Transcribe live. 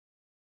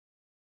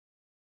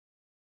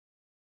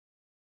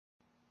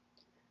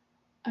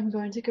I'm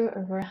going to go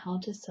over how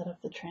to set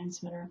up the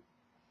transmitter.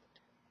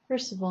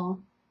 First of all,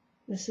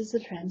 this is the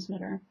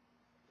transmitter,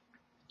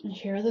 and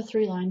here are the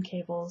 3 line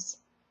cables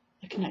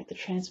that connect the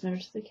transmitter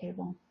to the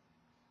cable.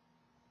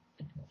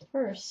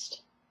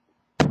 First,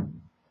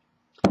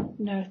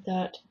 note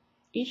that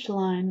each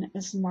line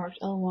is marked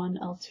L1,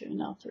 L2,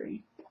 and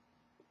L3.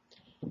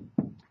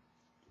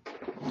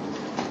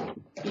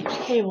 Each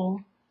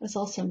cable is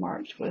also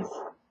marked with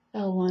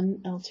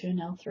L1, L2, and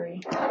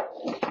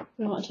L3.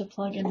 We want to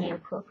plug in the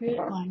appropriate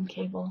line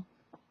cable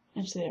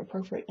into the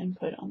appropriate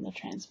input on the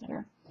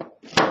transmitter.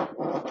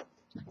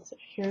 So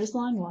here's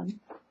line 1.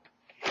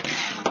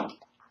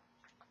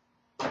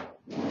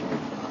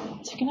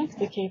 To connect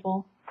the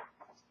cable,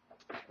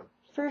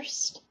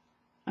 first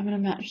I'm going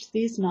to match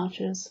these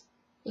notches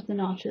with the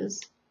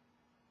notches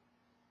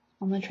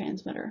on the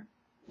transmitter.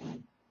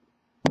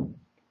 I'm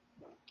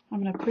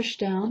going to push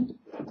down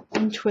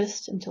and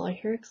twist until I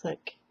hear a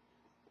click.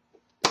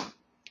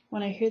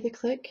 When I hear the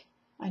click,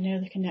 I know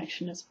the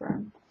connection is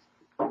firm.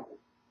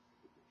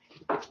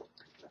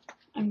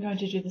 I'm going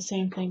to do the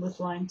same thing with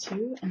line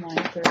 2 and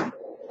line 3.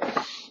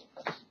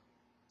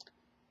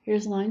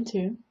 Here's line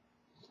 2,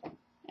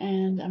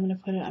 and I'm going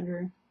to put it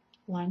under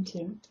line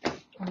 2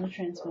 on the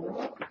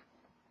transmitter.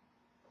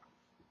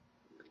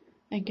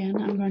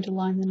 Again, I'm going to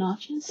line the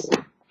notches,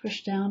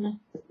 push down,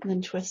 and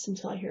then twist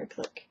until I hear a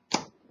click.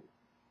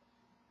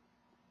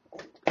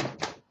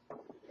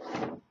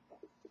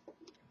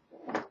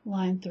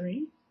 Line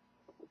 3.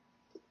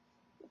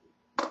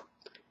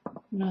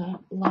 I'm going to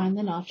line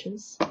the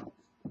notches,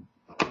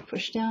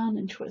 push down,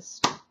 and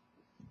twist.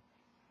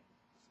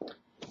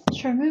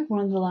 To remove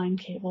one of the line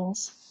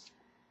cables,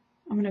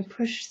 I'm going to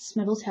push this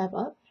middle tab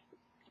up,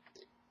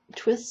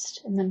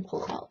 twist, and then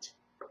pull out.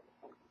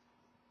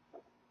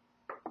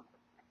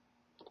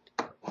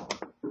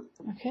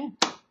 Okay.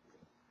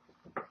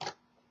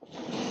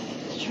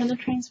 To turn the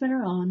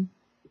transmitter on,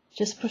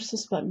 just push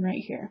this button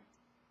right here.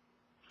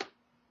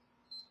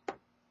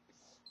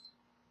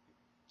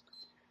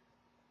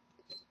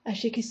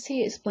 As you can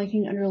see, it's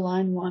blinking under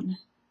line 1.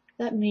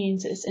 That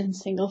means it's in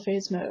single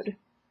phase mode.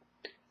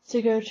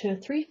 To go to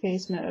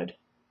 3-phase mode,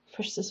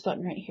 push this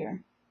button right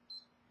here.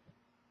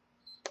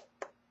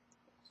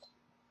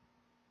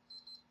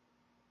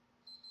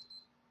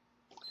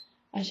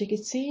 As you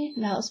can see,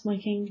 now it's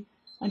blinking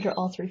under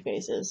all 3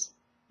 phases.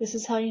 This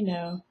is how you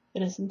know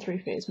it is in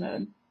 3-phase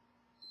mode.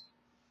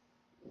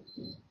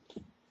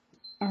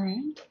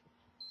 Alright,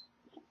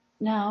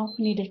 now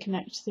we need to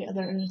connect to the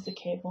other end of the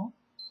cable,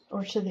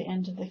 or to the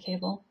end of the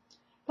cable,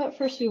 but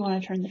first we want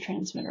to turn the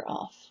transmitter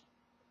off.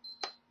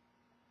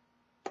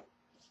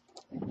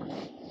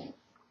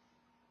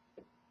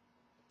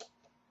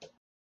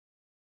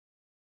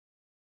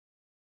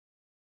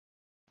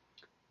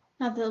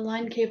 Now that the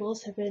line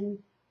cables have been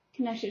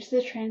connected to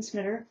the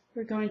transmitter,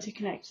 we're going to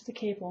connect to the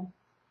cable.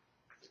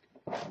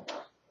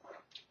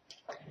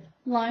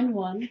 Line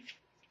 1,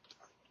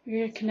 we're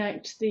going to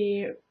connect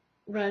the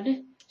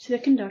red to the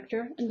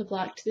conductor and the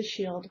black to the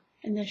shield,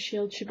 and the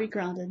shield should be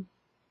grounded.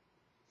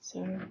 So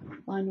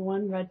line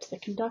 1, red to the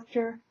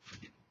conductor,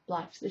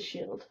 black to the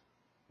shield.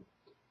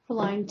 For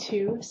line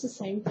 2, it's the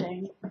same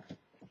thing,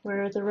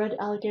 where the red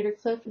alligator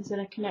clip is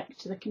going to connect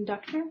to the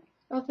conductor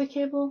of the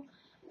cable,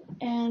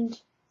 and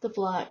the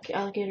black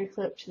alligator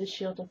clip to the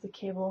shield of the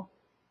cable,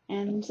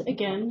 and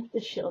again,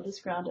 the shield is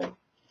grounded.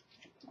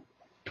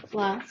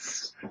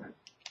 Last,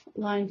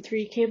 line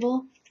 3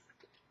 cable,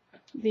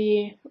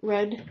 the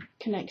red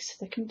connects to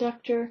the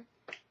conductor,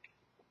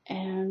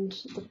 and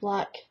the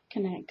black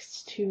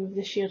connects to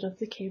the shield of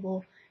the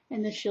cable,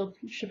 and the shield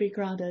should be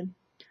grounded.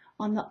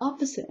 On the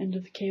opposite end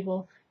of the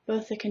cable,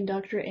 both the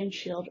conductor and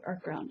shield are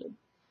grounded.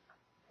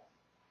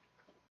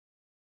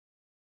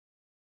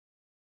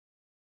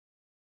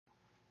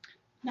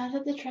 Now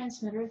that the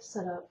transmitter is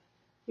set up,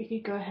 we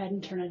can go ahead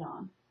and turn it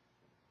on.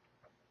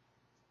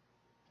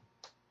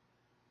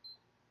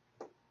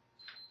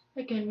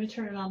 Again, we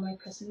turn it on by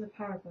pressing the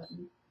power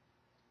button.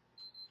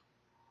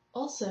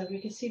 Also, we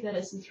can see that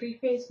it's in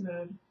 3-phase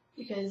mode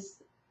because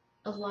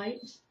a light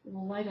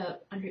will light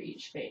up under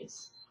each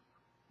phase.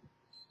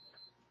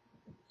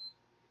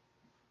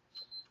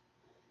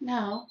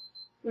 Now,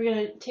 we're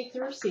going to take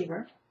the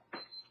receiver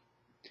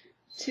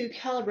to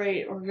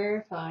calibrate or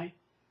verify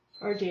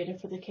our data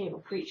for the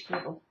cable, for each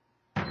cable.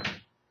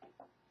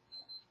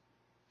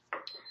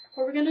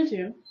 What we're going to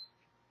do,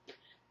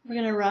 we're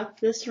going to wrap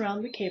this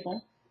around the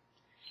cable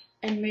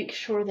and make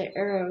sure the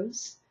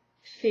arrows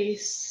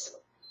face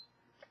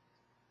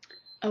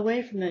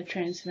away from the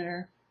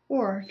transmitter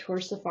or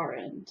towards the far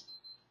end.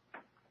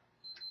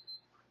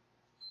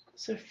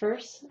 So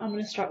first, I'm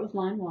going to start with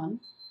line 1.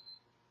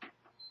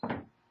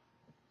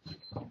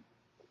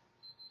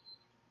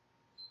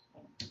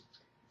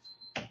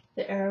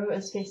 The arrow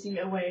is facing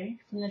away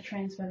from the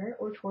transmitter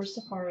or towards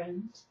the far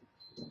end.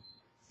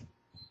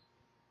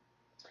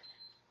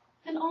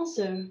 And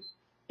also,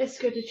 it's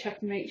good to check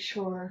to make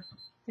sure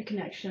the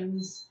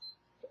connections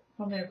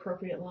from the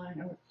appropriate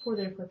line or for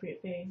the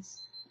appropriate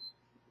phase.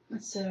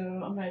 And so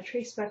I'm going to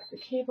trace back the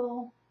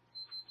cable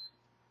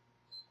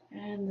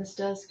And this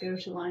does go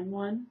to line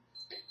 1.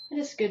 And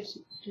it's good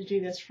to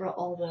do this for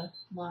all the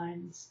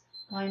lines.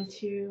 Line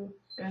 2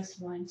 goes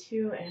to line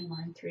 2, and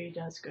line 3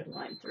 does go to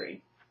line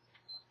 3.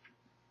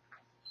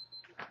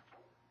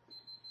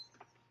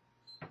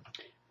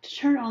 To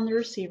turn on the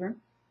receiver,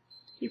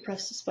 you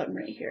press this button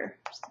right here.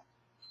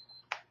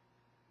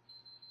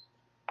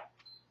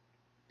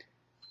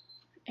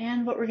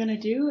 And what we're going to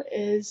do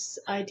is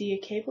ID a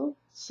cable.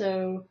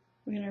 So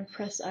we're going to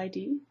press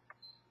ID.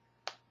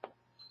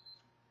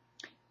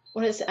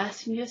 What it's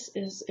asking us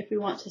is if we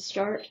want to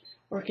start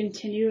or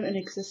continue an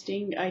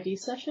existing ID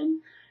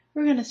session.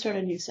 We're going to start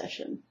a new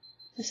session.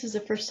 This is the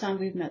first time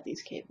we've met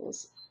these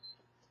cables.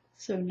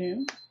 So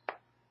new.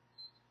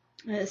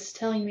 And it's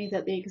telling me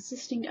that the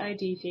existing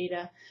ID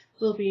data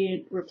will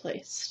be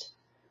replaced.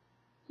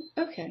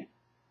 Okay.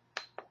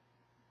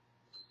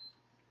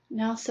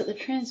 Now set the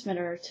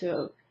transmitter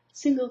to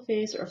single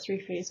phase or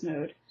 3-phase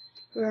mode.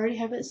 We already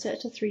have it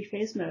set to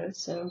 3-phase mode,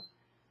 so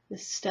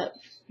this step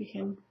we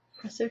can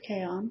press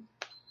OK on.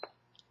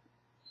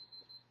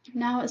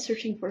 Now it's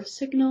searching for a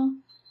signal,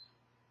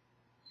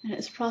 and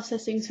it's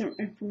processing some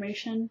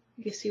information.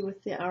 You can see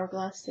with the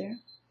hourglass there.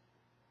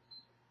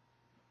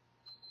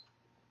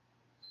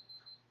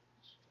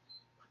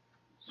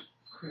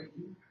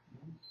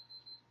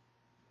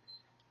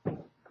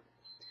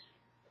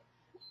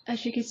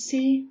 As you can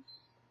see,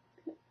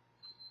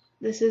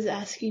 this is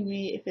asking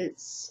me if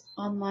it's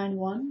on line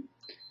 1.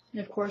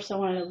 And of course I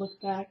want to look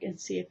back and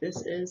see if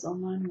this is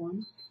on line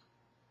 1.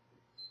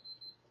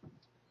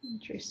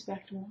 Trace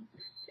back to 1.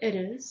 It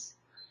is.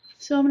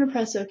 So I'm going to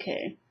press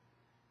OK.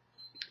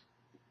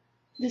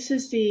 This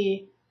is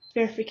the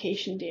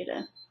verification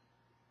data.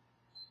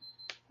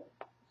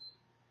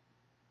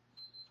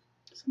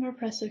 So I'm going to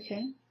press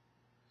OK.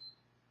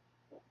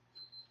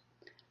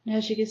 And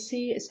as you can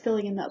see, it's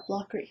filling in that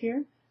block right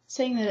here,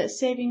 saying that it's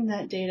saving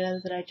that data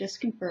that I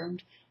just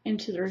confirmed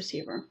into the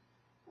receiver.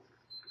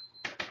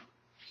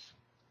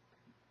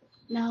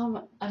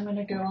 Now I'm going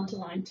to go on to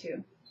line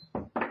 2.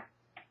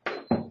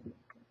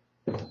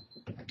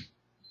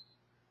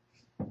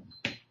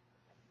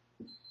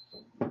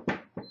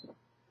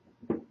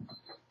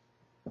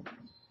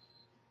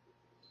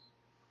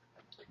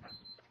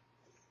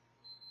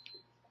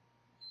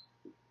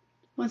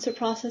 Once it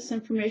processes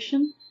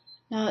information,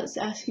 now it's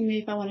asking me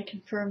if I want to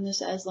confirm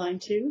this as line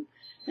 2.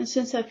 And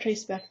since I've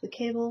traced back the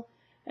cable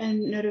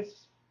and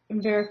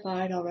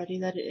verified already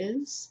that it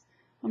is,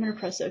 I'm going to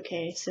press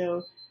OK.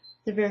 So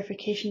the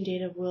verification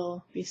data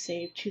will be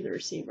saved to the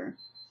receiver.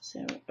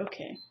 So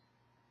OK.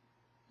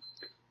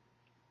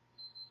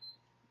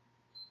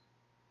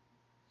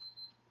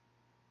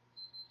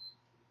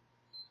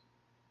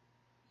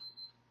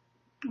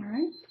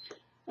 Alright,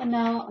 and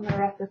now I'm going to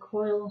wrap the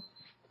coil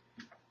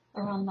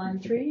around line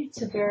 3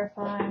 to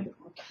verify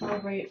or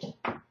calibrate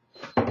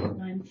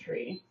line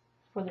 3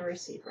 for the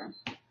receiver.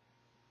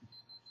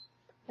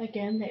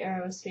 Again, the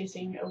arrow is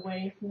facing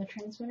away from the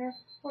transmitter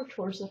or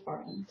towards the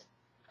far end.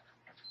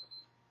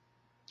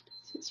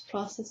 So it's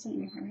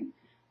processing. Right.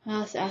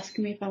 Now it's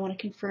asking me if I want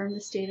to confirm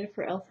this data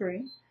for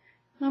L3.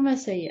 I'm going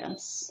to say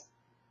yes.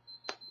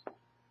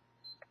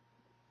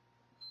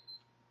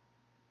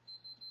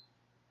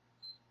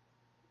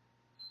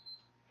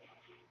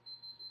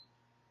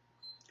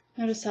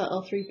 Notice how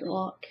L3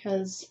 block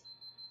has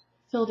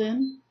filled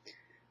in.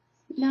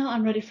 Now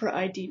I'm ready for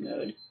ID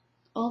mode.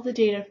 All the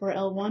data for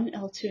L1,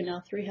 L2, and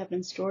L3 have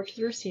been stored to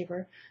the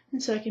receiver,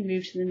 and so I can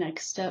move to the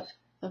next step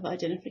of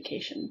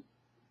identification.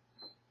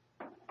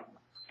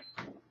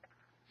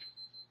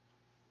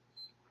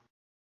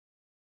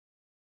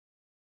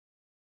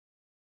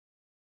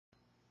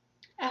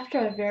 After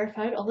I've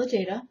verified all the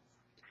data,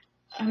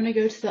 I'm going to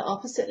go to the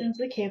opposite end of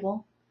the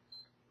cable,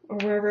 or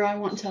wherever I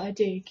want to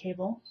ID a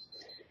cable.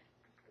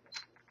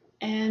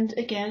 And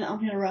again, I'm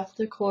going to wrap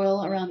the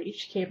coil around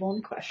each cable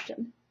in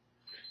question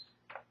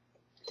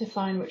to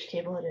find which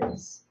cable it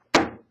is.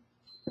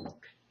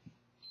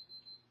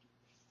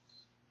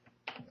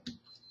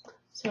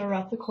 So I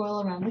wrap the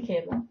coil around the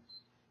cable.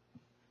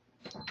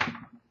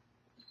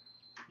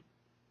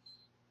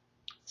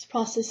 It's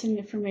processing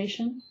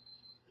information.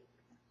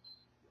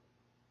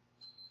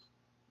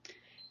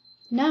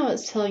 Now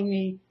it's telling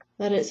me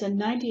that it's a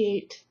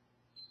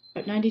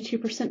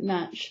 92%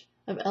 match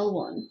of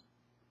L1.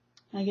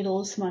 I get a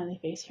little smiley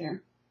face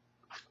here.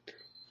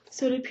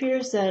 So it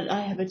appears that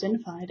I have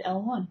identified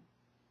L1.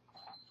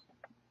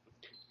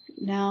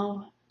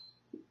 Now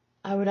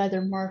I would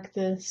either mark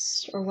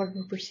this or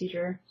whatever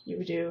procedure you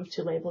would do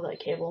to label that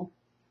cable.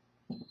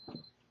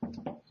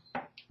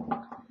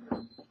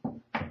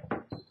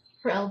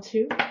 For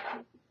L2,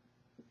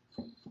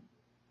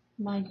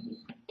 my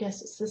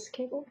guess is this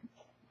cable.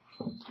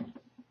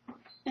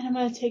 And I'm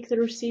going to take the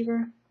receiver,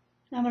 and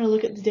I'm going to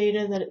look at the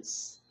data that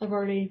I've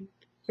already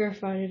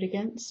verified it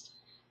against,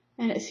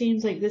 and it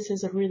seems like this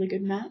is a really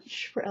good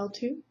match for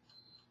L2.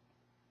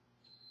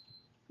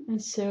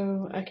 And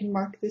so I can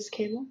mark this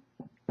cable.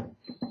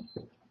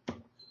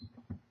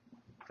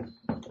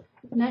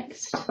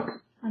 Next,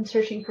 I'm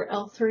searching for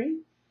L3.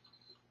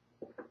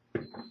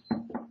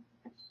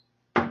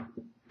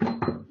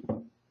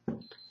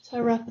 So I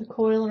wrap the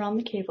coil around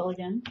the cable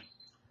again.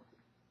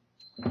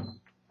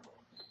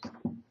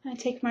 I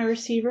take my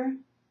receiver,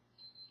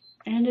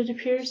 and it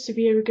appears to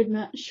be a good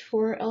match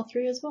for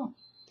L3 as well.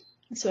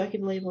 So I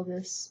could label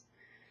this.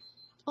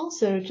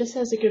 Also, just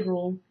as a good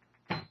rule,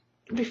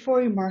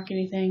 before you mark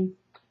anything,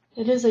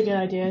 it is a good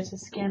idea to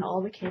scan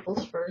all the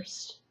cables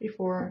first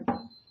before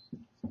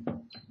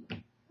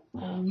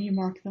you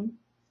mark them,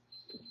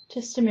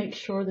 just to make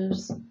sure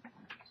there's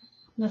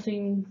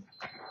nothing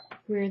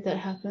weird that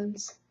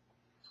happens.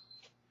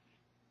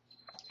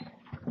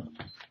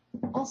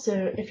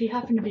 Also, if you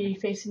happen to be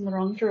facing the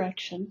wrong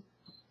direction,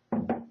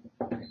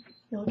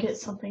 you'll get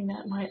something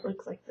that might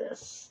look like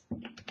this.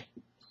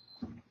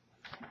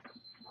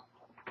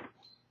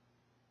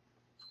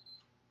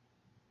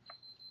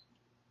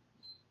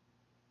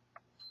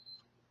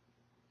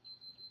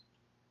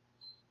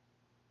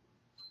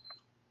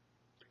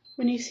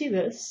 When you see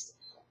this,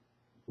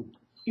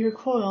 your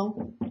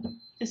coil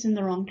is in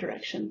the wrong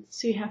direction,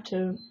 so you have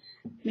to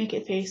make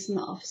it face in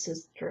the opposite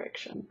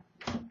direction.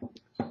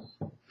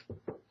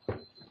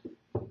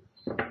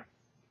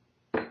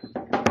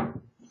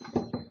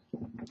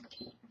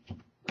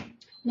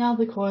 Now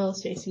the coil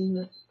is facing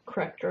the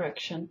correct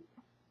direction.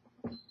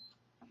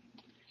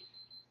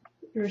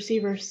 The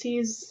receiver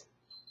sees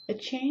a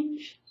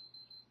change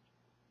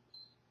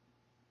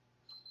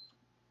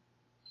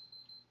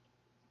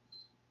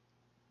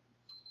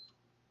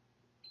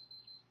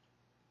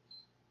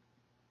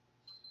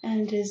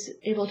and is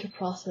able to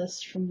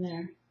process from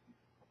there.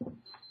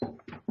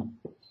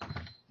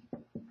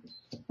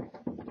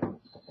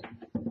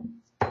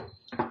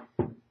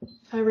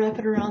 If I wrap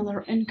it around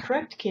the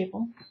incorrect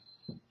cable,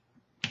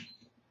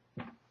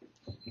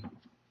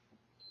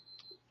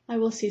 I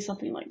will see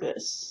something like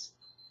this,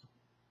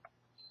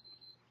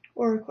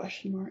 or a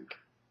question mark.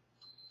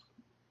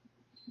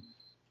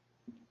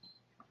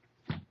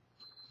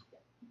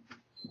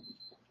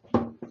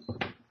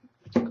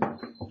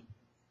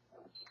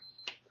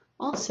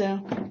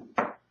 Also,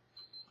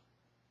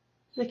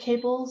 the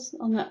cables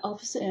on the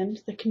opposite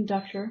end, the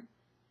conductor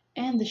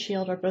and the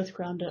shield, are both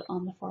grounded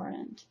on the far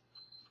end.